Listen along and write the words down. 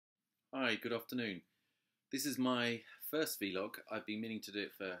Hi, good afternoon. This is my first vlog. I've been meaning to do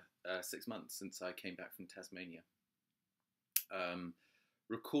it for 6 months since I came back from Tasmania.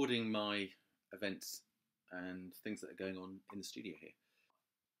 Recording my events and things that are going on in the studio here.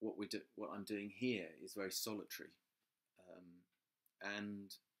 What I'm doing here is very solitary,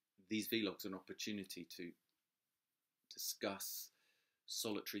 and these vlogs are an opportunity to discuss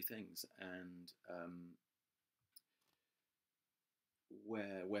solitary things and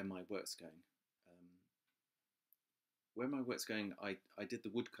where my work's going. Where my work's going, I did the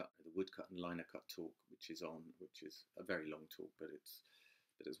woodcut and liner cut talk, which is a very long talk, but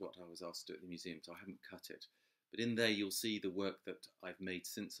it's what I was asked to do at the museum, so I haven't cut it. But in there you'll see the work that I've made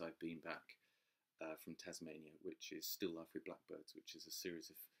since I've been back from Tasmania, which is Still Life with Blackbirds, which is a series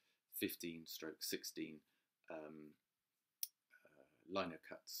of 15/16 liner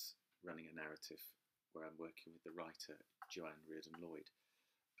cuts running a narrative where I'm working with the writer Joanne Reardon-Lloyd.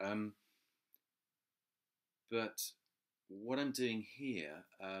 But what I'm doing here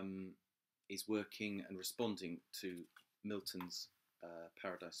is working and responding to Milton's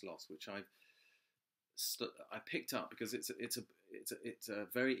Paradise Lost, which I picked up because it's a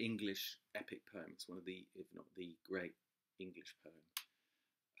very English epic poem. It's one of the, if not the great English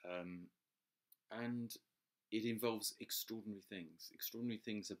poem, and it involves extraordinary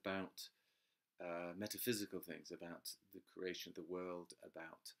things about metaphysical things, about the creation of the world,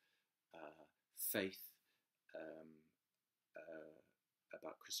 about faith,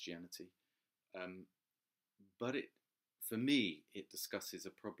 about Christianity, but for me, it discusses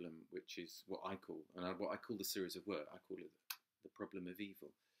a problem which is what I call the series of work. I call it the problem of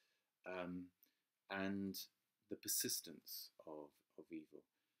evil, and the persistence of evil.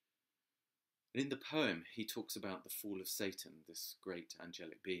 And in the poem, he talks about the fall of Satan, this great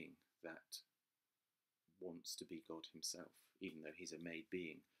angelic being that wants to be God himself, even though he's a made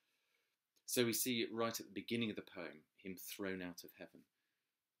being. So we see it right at the beginning of the poem, him thrown out of heaven.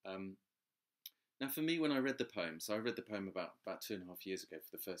 Now for me, when I read the poem, so I read the poem about 2.5 years ago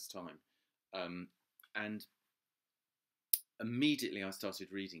for the first time, and immediately I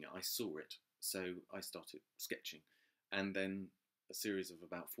started reading it, I saw it, so I started sketching, and then a series of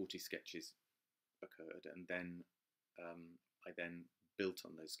about 40 sketches occurred, and then I then built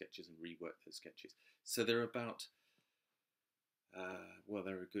on those sketches and reworked those sketches. So they're about,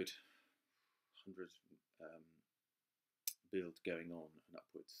 they're a good 100 build going on and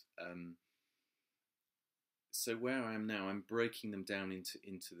upwards. So where I am now, I'm breaking them down into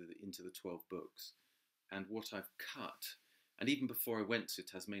the 12 books, and what I've cut, and even before I went to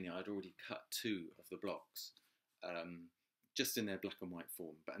Tasmania, I'd already cut 2 of the blocks, just in their black and white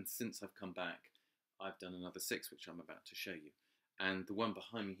form. And since I've come back, I've done another 6, which I'm about to show you. And the one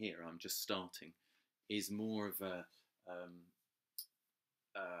behind me here, I'm just starting, is more of a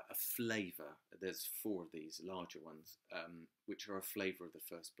flavour. There's 4 of these larger ones, which are a flavour of the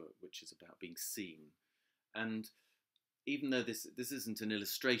first book, which is about being seen. And even though this isn't an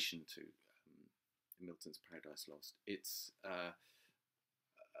illustration to Milton's Paradise Lost, it's a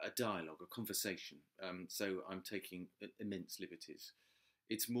dialogue, a conversation. So I'm taking immense liberties.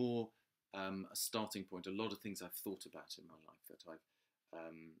 It's more a starting point. A lot of things I've thought about in my life that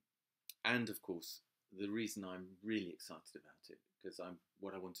and of course, the reason I'm really excited about it, because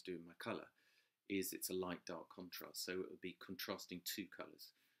what I want to do in my colour is it's a light-dark contrast. So it would be contrasting 2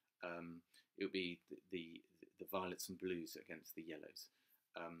 colours. It would be the violets and blues against the yellows.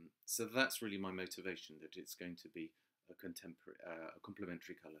 So that's really my motivation, that it's going to be a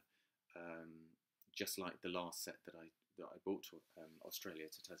complementary colour, just like the last set that I brought to Australia,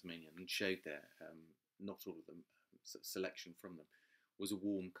 to Tasmania, and showed there. Not all of them, selection from them, was a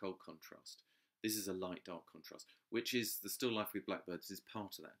warm-cold contrast. This is a light-dark contrast, which is the Still Life with Blackbirds is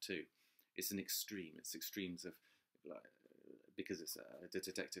part of that too. It's an extreme. It's extremes of, because it's a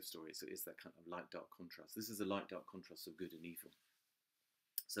detective story, so it's that kind of light-dark contrast. This is a light-dark contrast of good and evil.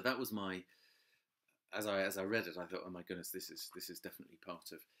 So that was my, as I read it, I thought, oh my goodness, this is definitely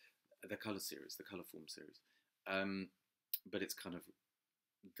part of the colour series, the colour form series. But it's kind of,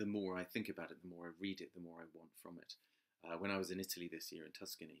 the more I think about it, the more I read it, the more I want from it. When I was in Italy this year, in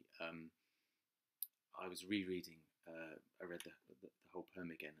Tuscany, I was rereading, I read the whole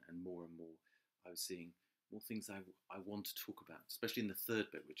poem again, and more I was seeing more things I want to talk about, especially in the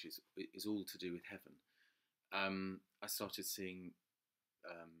 3rd bit, which is all to do with heaven. I started seeing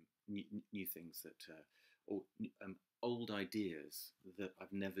new things that, or old ideas that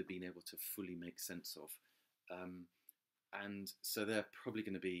I've never been able to fully make sense of. And so they're probably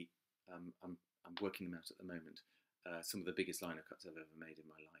going to be, I'm working them out at the moment, some of the biggest liner cuts I've ever made in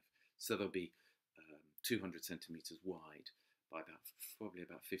my life. So they'll be 200 centimetres wide by probably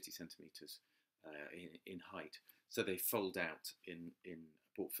about 50 centimetres in height. So they fold out in a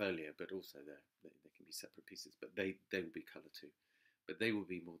portfolio, but also they can be separate pieces. But they will be colour too. But they will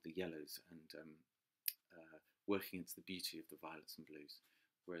be more the yellows and working into the beauty of the violets and blues.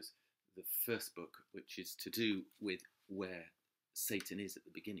 Whereas the first book, which is to do with where Satan is at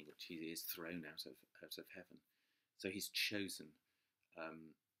the beginning, which he is thrown out of heaven. So he's chosen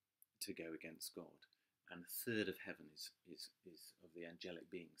to go against God, and a third of heaven is of the angelic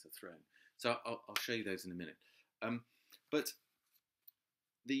beings are thrown. So I'll show you those in a minute. But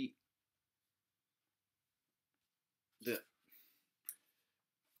the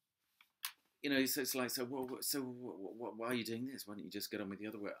so it's like, why are you doing this? Why don't you just get on with the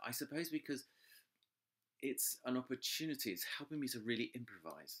other work? I suppose because it's an opportunity. It's helping me to really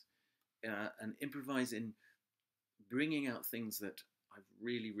improvise, and improvise in bringing out things that I've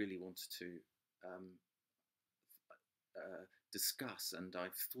really, really wanted to discuss, and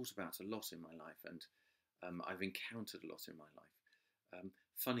I've thought about a lot in my life, and I've encountered a lot in my life.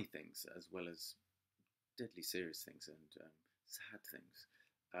 Funny things as well as deadly serious things and sad things.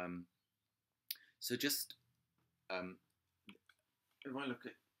 So just if I look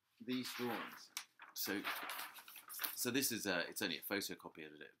at these drawings, so this is it's only a photocopy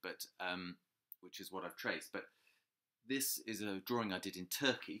of it, but which is what I've traced. But this is a drawing I did in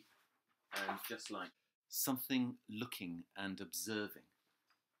Turkey, and just like something looking and observing,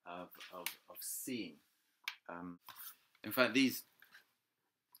 of seeing. In fact, these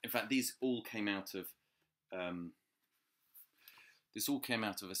all came out of this all came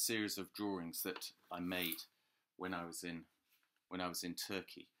out of a series of drawings that I made when I was in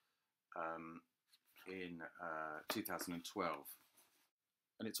Turkey in 2012,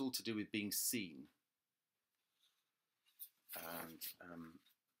 and it's all to do with being seen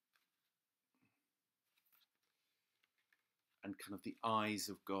and kind of the eyes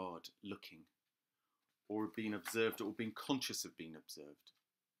of God looking, or being observed, or being conscious of being observed.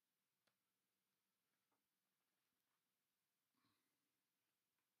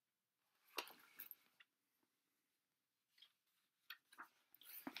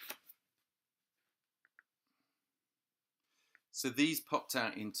 So these popped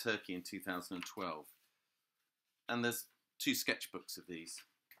out in Turkey in 2012, and there's 2 sketchbooks of these.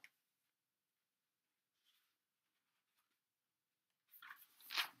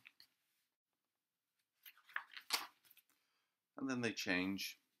 And then they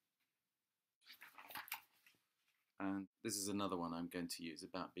change. And this is another one I'm going to use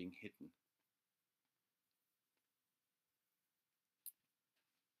about being hidden.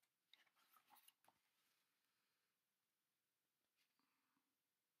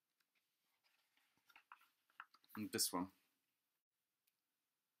 And this one.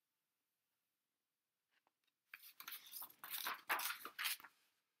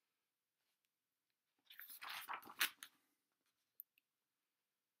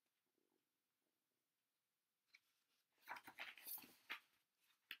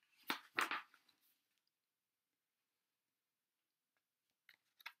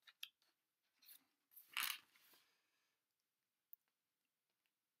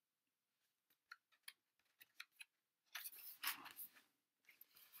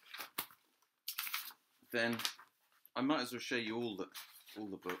 Then I might as well show you all the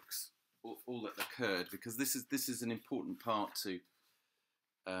books, all that occurred, because this is an important part to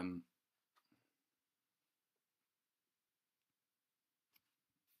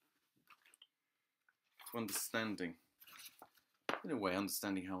understanding, in a way,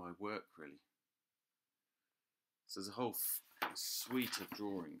 understanding how I work, really. So there's a whole suite of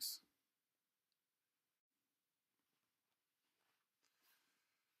drawings.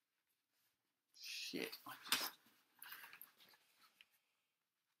 Shit,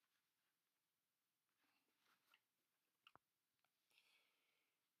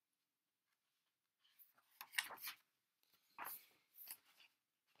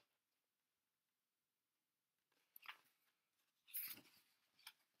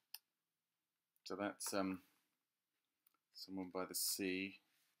 So that's someone by the sea,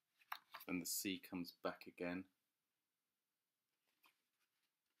 and the sea comes back again.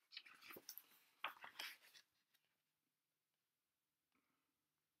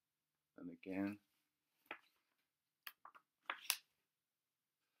 And again.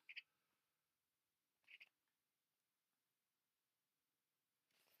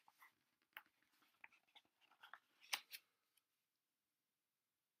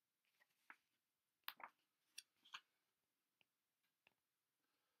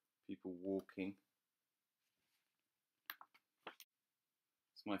 People walking.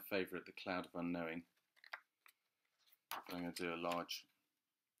 It's my favourite, the cloud of unknowing. I'm going to do a large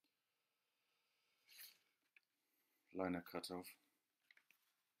liner cut of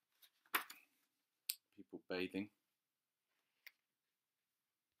people bathing.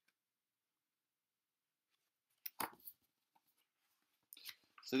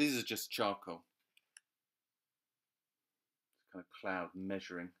 So these are just charcoal. It's kind of cloud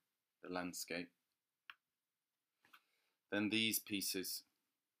measuring the landscape. Then these pieces,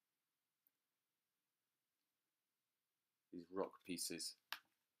 these rock pieces,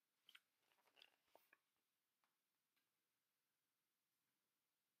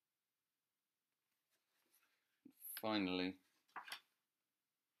 finally,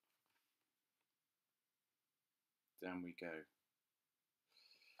 down we go.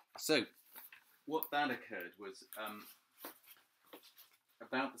 So, what that occurred was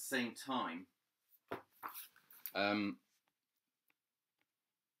about the same time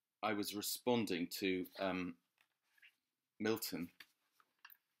I was responding to Milton.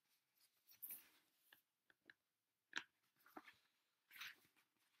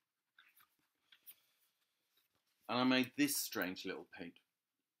 And I made this strange little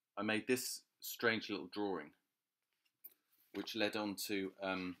I made this strange little drawing, which led on to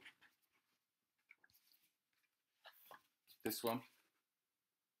this one,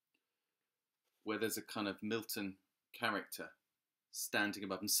 where there's a kind of Milton character standing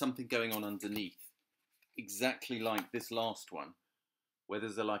above and something going on underneath, exactly like this last one, where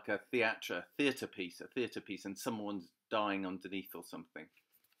there's like a theatre piece, and someone's dying underneath or something.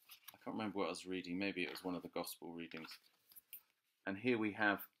 I can't remember what I was reading. Maybe it was one of the gospel readings. And here we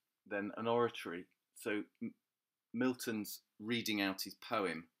have then an oratory. So Milton's reading out his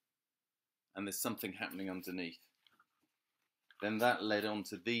poem, and there's something happening underneath. Then that led on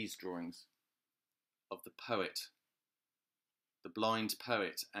to these drawings of the poet, the blind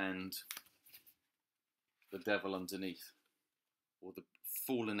poet, and the devil underneath, or the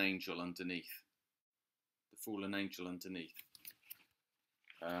fallen angel underneath. The fallen angel underneath.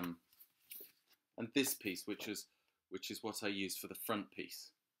 And this piece, which is what I used for the front piece.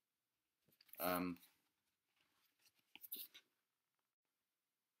 And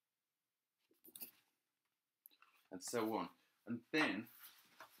so on. And then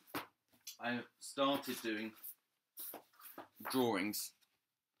I started doing drawings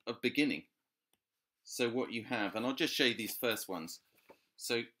of beginning. So what you have, and I'll just show you these first ones.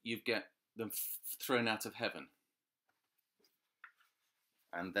 So you get them thrown out of heaven.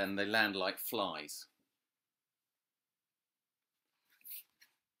 And then they land like flies.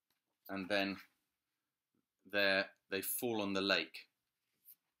 And then they fall on the lake.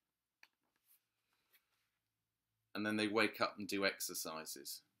 And then they wake up and do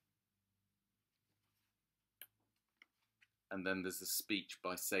exercises. And then there's a speech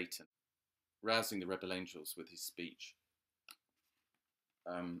by Satan, rousing the rebel angels with his speech.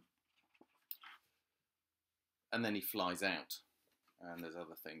 And then he flies out. And there's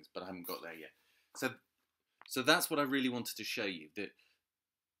other things, but I haven't got there yet. So that's what I really wanted to show you. That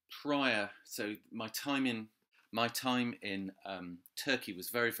so my time in Turkey was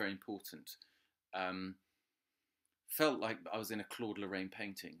very, very important. Felt like I was in a Claude Lorraine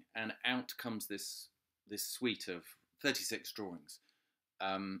painting, and out comes this suite of 36 drawings.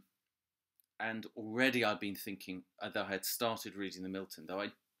 And already I'd been thinking that I had started reading the Milton, though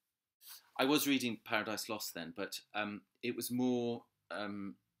I was reading Paradise Lost then, but it was more,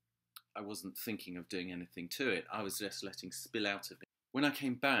 I wasn't thinking of doing anything to it. I was just letting spill out of it. When I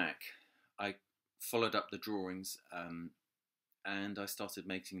came back, I followed up the drawings and I started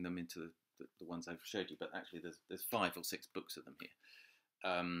making them into the ones I've showed you, but actually there's 5 or 6 books of them here.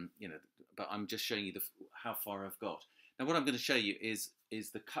 But I'm just showing you how far I've got. Now what I'm going to show you is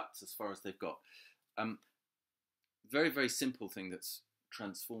the cuts as far as they've got. Very, very simple thing that's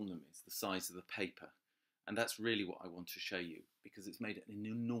transformed them is the size of the paper. And that's really what I want to show you, because it's made an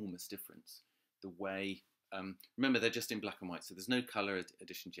enormous difference. The way, remember they're just in black and white, so there's no colour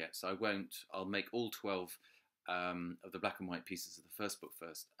editions yet, so I'll make all 12 of the black and white pieces of the first book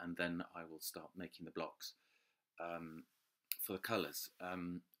first, and then I will start making the blocks for the colours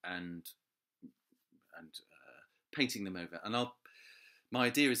and painting them over. And my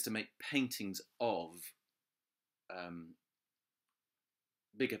idea is to make paintings of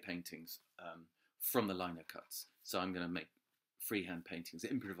bigger paintings from the liner cuts. So I'm going to make freehand paintings,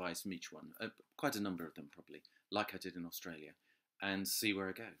 improvise from each one, quite a number of them probably, like I did in Australia, and see where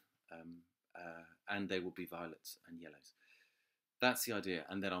I go. And they will be violets and yellows. That's the idea,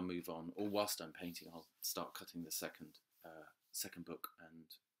 and then I'll move on. Or whilst I'm painting, I'll start cutting the second book, and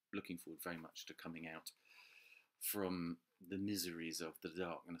looking forward very much to coming out from the miseries of the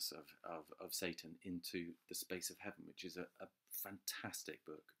darkness of Satan into the space of heaven, which is a fantastic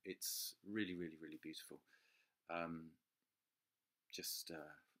book. It's really, really, really beautiful. Just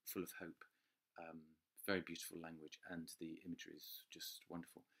full of hope. Very beautiful language, and the imagery is just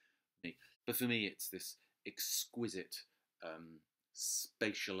wonderful. But for me, it's this exquisite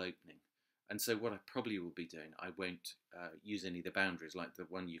spatial opening. And so what I probably will be doing, I won't use any of the boundaries, like the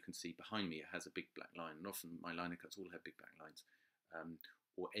one you can see behind me. It has a big black line, and often my liner cuts all have big black lines,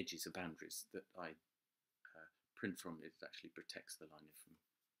 or edges of boundaries that I print from. It actually protects the liner from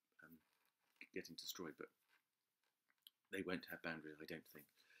getting destroyed, but they won't have boundaries, I don't think.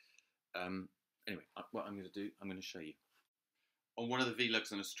 Anyway, what I'm going to do, I'm going to show you. On one of the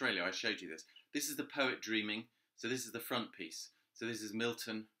vlogs in Australia, I showed you this. This is the poet dreaming. So this is the front piece. So this is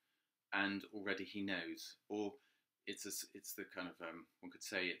Milton, and already he knows. Or it's the kind of, one could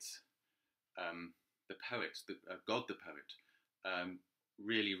say it's the poet, God the poet,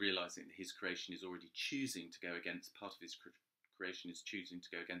 really realising that his creation is already choosing to go against, part of his creation is choosing to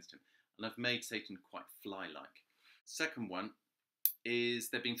go against him. And I've made Satan quite fly-like. Second one is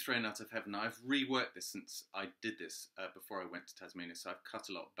they're being thrown out of heaven. Now, I've reworked this since I did this before I went to Tasmania, so I've cut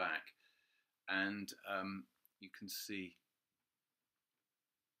a lot back, and you can see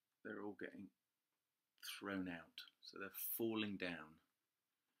they're all getting thrown out, so they're falling down.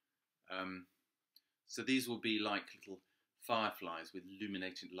 So these will be like little fireflies with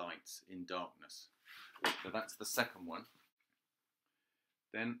illuminated lights in darkness. So that's the second one.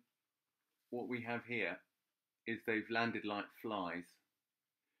 Then what we have here is they've landed like flies.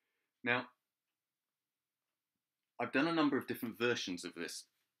 Now, I've done a number of different versions of this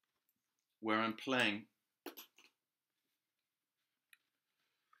where I'm playing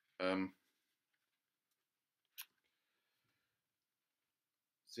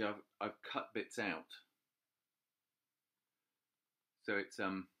see, I've cut bits out. So it's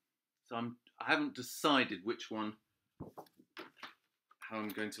I haven't decided which one, how I'm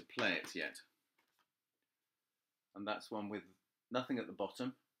going to play it yet. And that's one with nothing at the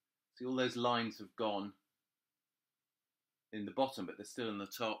bottom. See, all those lines have gone in the bottom, but they're still in the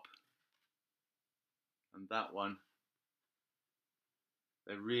top. And that one,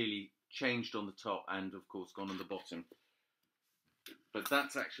 they're really changed on the top and, of course, gone on the bottom. But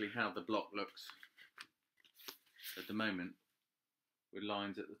that's actually how the block looks at the moment, with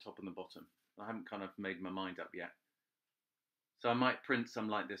lines at the top and the bottom. I haven't kind of made my mind up yet. So I might print some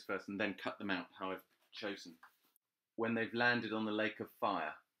like this first and then cut them out how I've chosen. When they've landed on the lake of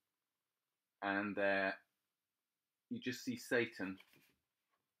fire, and you just see Satan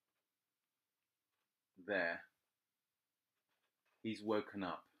there. He's woken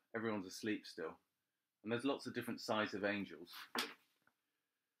up. Everyone's asleep still. And there's lots of different sizes of angels.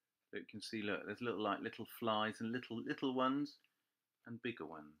 But you can see, look, there's little flies and little ones and bigger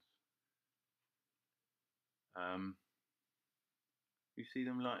ones. You see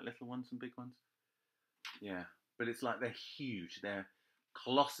them like little ones and big ones? Yeah, but it's like they're huge. They're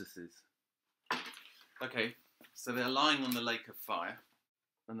colossuses. Okay, so they're lying on the lake of fire,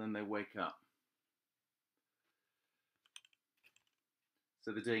 and then they wake up.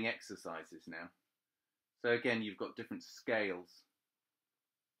 So they're doing exercises now. So again, you've got different scales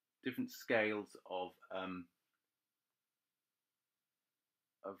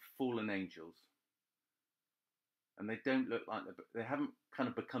of fallen angels, and they don't look like they haven't kind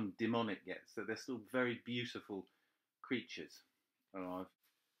of become demonic yet. So they're still very beautiful creatures.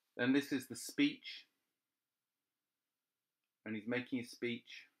 And this is the speech, and he's making a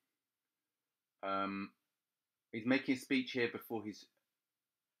speech. He's making a speech here before his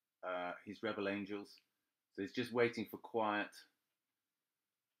rebel angels. So he's just waiting for quiet.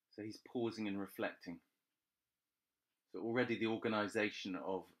 So he's pausing and reflecting. So already the organisation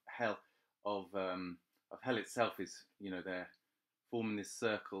of hell, of hell itself is, they're forming this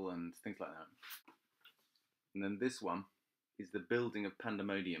circle and things like that. And then this one is the building of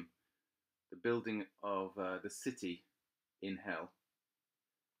Pandemonium, the building of the city in hell.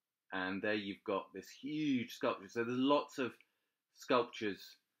 And there you've got this huge sculpture. So there's lots of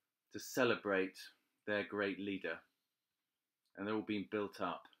sculptures to celebrate their great leader, and they're all being built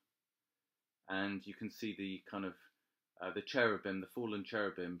up. And you can see the kind of the cherubim, the fallen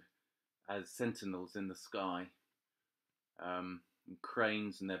cherubim, as sentinels in the sky, and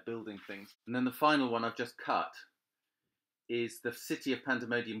cranes, and they're building things. And then the final one I've just cut is the city of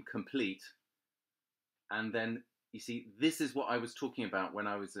Pandemonium complete. And then you see, this is what I was talking about when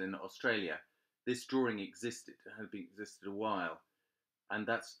I was in Australia. This drawing existed, had existed a while, and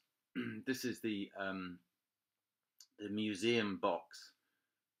that's this is the museum box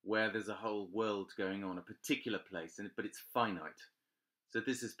where there's a whole world going on, a particular place, but it's finite. So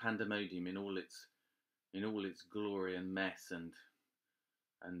this is pandemonium in all its glory and mess and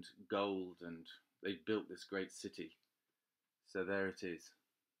gold, and they've built this great city. So there it is.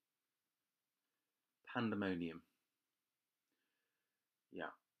 Pandemonium.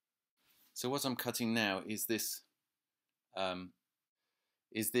 Yeah. So what I'm cutting now is this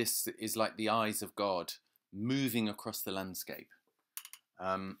is like the eyes of God moving across the landscape.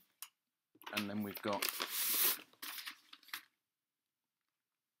 And then we've got,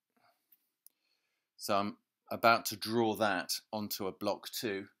 so I'm about to draw that onto a block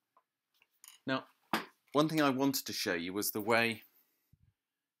 2. Now, one thing I wanted to show you was the way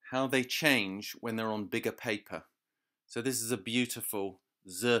how they change when they're on bigger paper. So this is a beautiful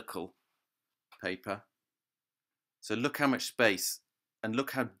Zirkel paper. So look how much space, and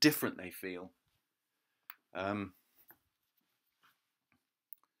look how different they feel.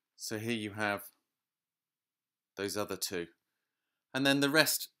 So here you have those other two. And then the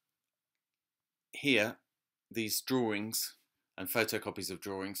rest here, these drawings and photocopies of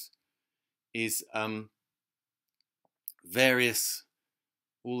drawings, is various,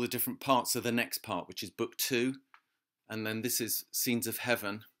 all the different parts of the next part, which is book 2. And then this is Scenes of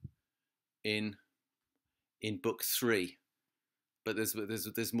Heaven in book 3. But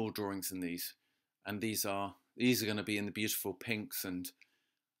there's more drawings than these. And these are going to be in the beautiful pinks and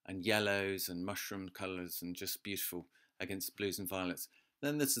yellows and mushroom colours, and just beautiful against blues and violets.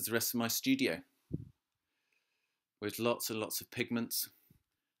 Then this is the rest of my studio, with lots and lots of pigments,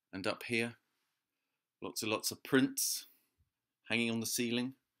 and up here lots and lots of prints hanging on the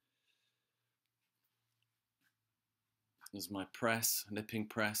ceiling. There's my press, nipping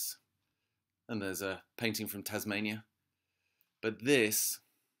press, and there's a painting from Tasmania. But this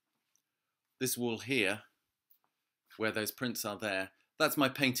wall here, where those prints are there, that's my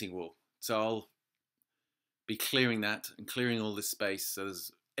painting wall. So I'll be clearing that and clearing all this space so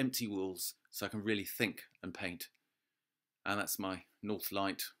there's empty walls so I can really think and paint. And that's my north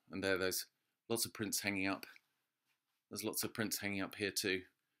light, and there's lots of prints hanging up. There's lots of prints hanging up here too.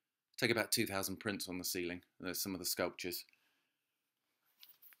 Take about 2,000 prints on the ceiling. And there's some of the sculptures.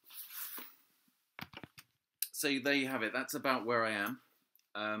 So there you have it. That's about where I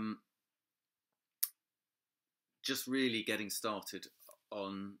am. Just really getting started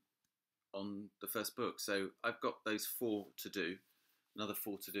on the first book. So I've got those 4 to do, another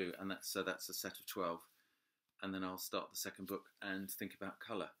 4 to do, and that's a set of 12. And then I'll start the second book and think about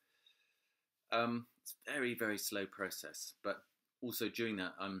colour. It's a very, very slow process, but also during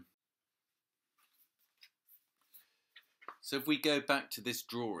that, so if we go back to this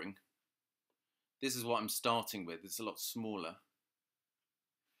drawing, this is what I'm starting with. It's a lot smaller.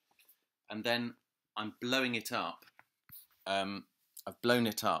 And then I'm blowing it up. I've blown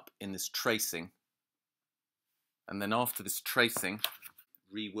it up in this tracing. And then after this tracing,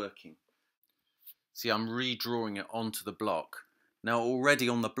 reworking. See, I'm redrawing it onto the block. Now already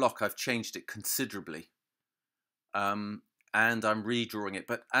on the block, I've changed it considerably. And I'm redrawing it.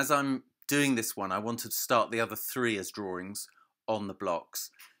 But as I'm doing this one, I wanted to start the other 3 as drawings on the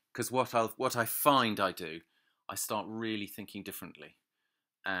blocks. Because what I find I do, I start really thinking differently.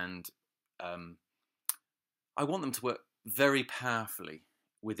 And I want them to work very powerfully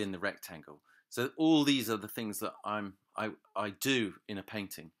within the rectangle. So all these are the things that I do in a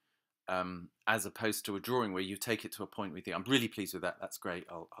painting, as opposed to a drawing where you take it to a point with you. I'm really pleased with that. That's great.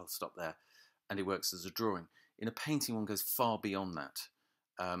 I'll stop there. And it works as a drawing. In a painting, one goes far beyond that.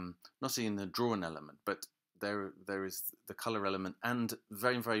 Not only in the drawing element, but there is the colour element, and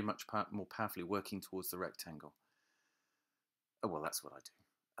very, very much more powerfully working towards the rectangle. Oh, well, that's what I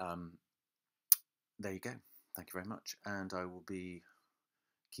do. There you go. Thank you very much. And I will be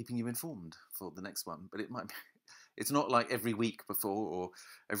keeping you informed for the next one. But it might be, it's not like every week before or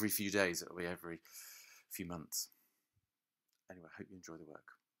every few days. It'll be every few months. Anyway, I hope you enjoy the work.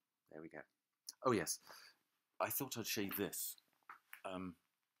 There we go. Oh, yes. I thought I'd show you this.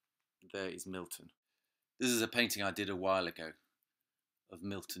 There is Milton. This is a painting I did a while ago of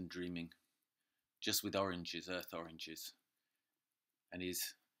Milton dreaming, just with oranges, earth oranges. And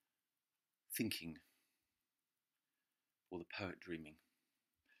he's thinking, or the poet dreaming.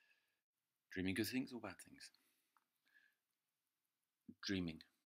 Dreaming good things or bad things? Dreaming.